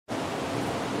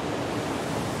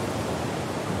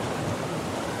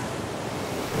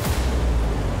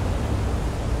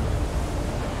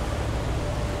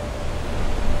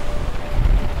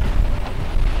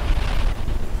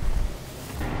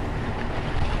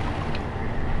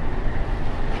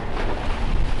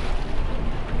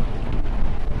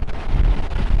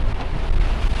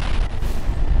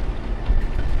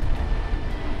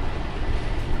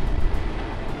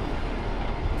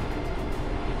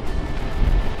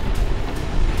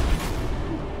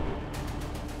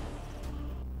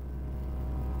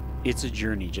It's a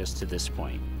journey just to this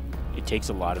point. It takes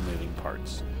a lot of moving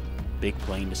parts. Big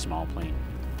plane to small plane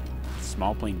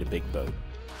to big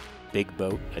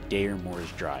boat, a day or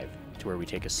more's drive to where we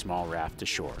take a small raft to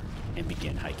shore and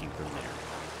begin hiking from there.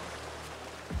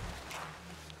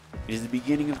 It is the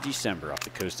beginning of December off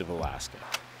the coast of Alaska.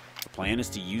 The plan is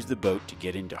to use the boat to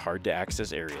get into hard to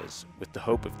access areas with the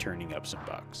hope of turning up some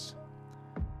bucks.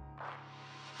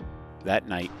 That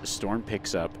night, the storm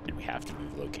picks up and we have to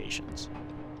move locations.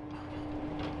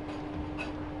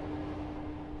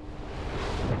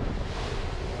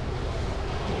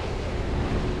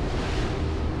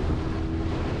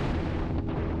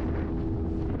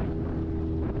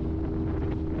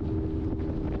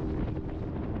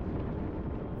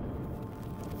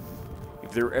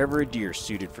 If there were ever a deer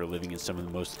suited for living in some of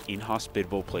the most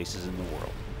inhospitable places in the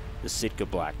world, the Sitka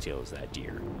blacktail is that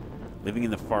deer, living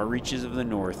in the far reaches of the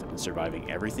north and surviving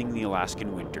everything the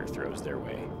Alaskan winter throws their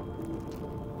way.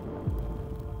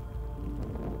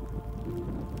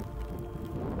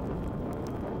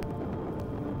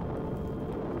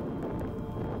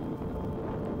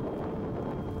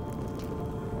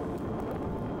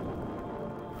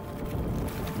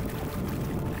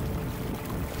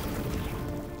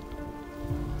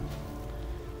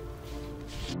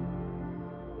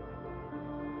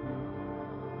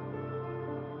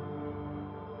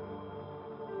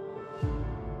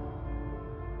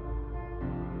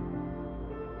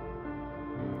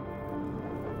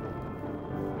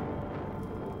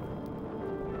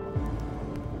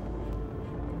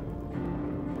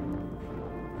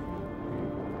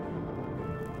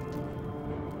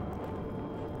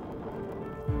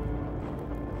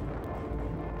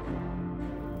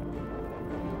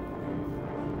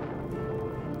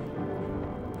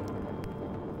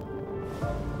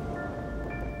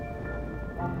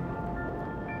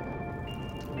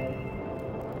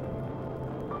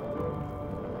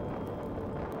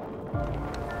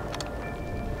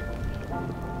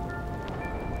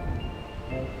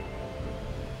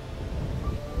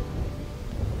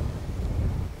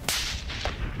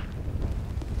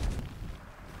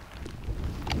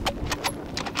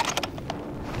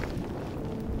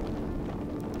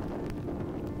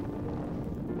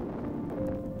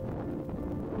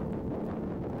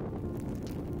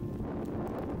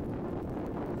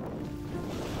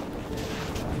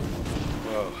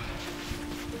 Whoa,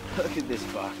 look at this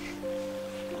buck.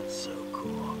 That's so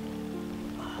cool.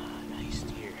 Nice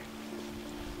deer.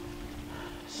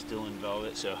 Still in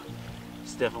velvet, so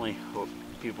it's definitely what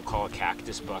people call a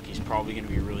cactus buck. He's probably going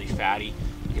to be really fatty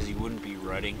because he wouldn't be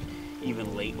rutting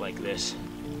even late like this.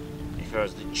 If I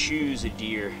was to choose a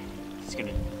deer that's going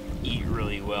to eat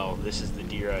really well, this is the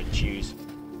deer I'd choose.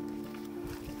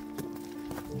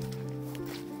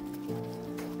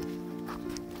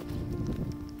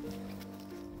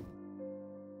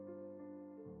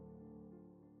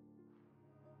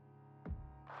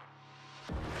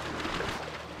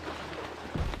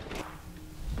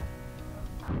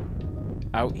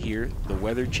 Out here, the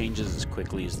weather changes as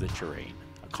quickly as the terrain,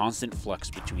 a constant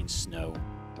flux between snow,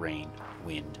 rain,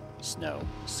 wind, snow,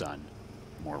 sun,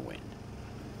 more wind.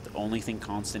 The only thing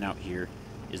constant out here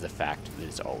is the fact that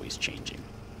it's always changing.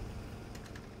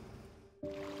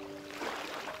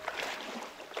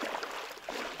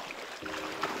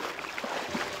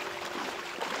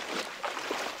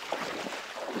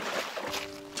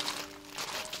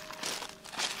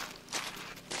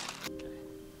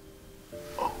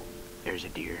 There's a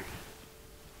deer.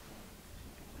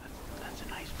 That's a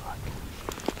nice buck.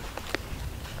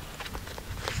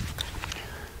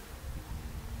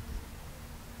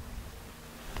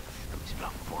 He's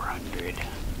about 400.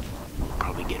 We'll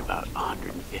probably get about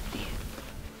 150.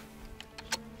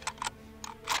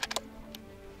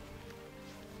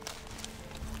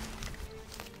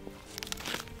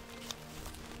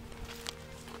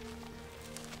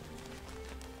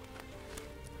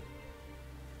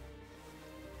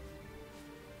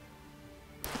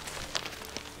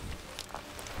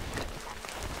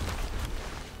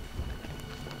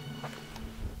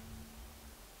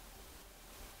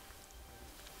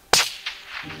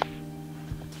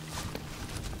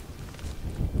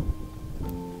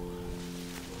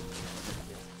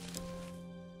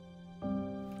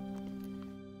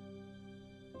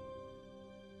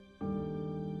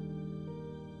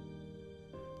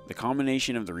 The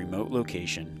combination of the remote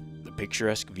location, the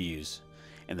picturesque views,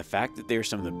 and the fact that they are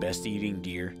some of the best eating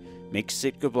deer makes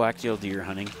Sitka blacktail deer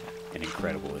hunting an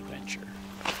incredible adventure.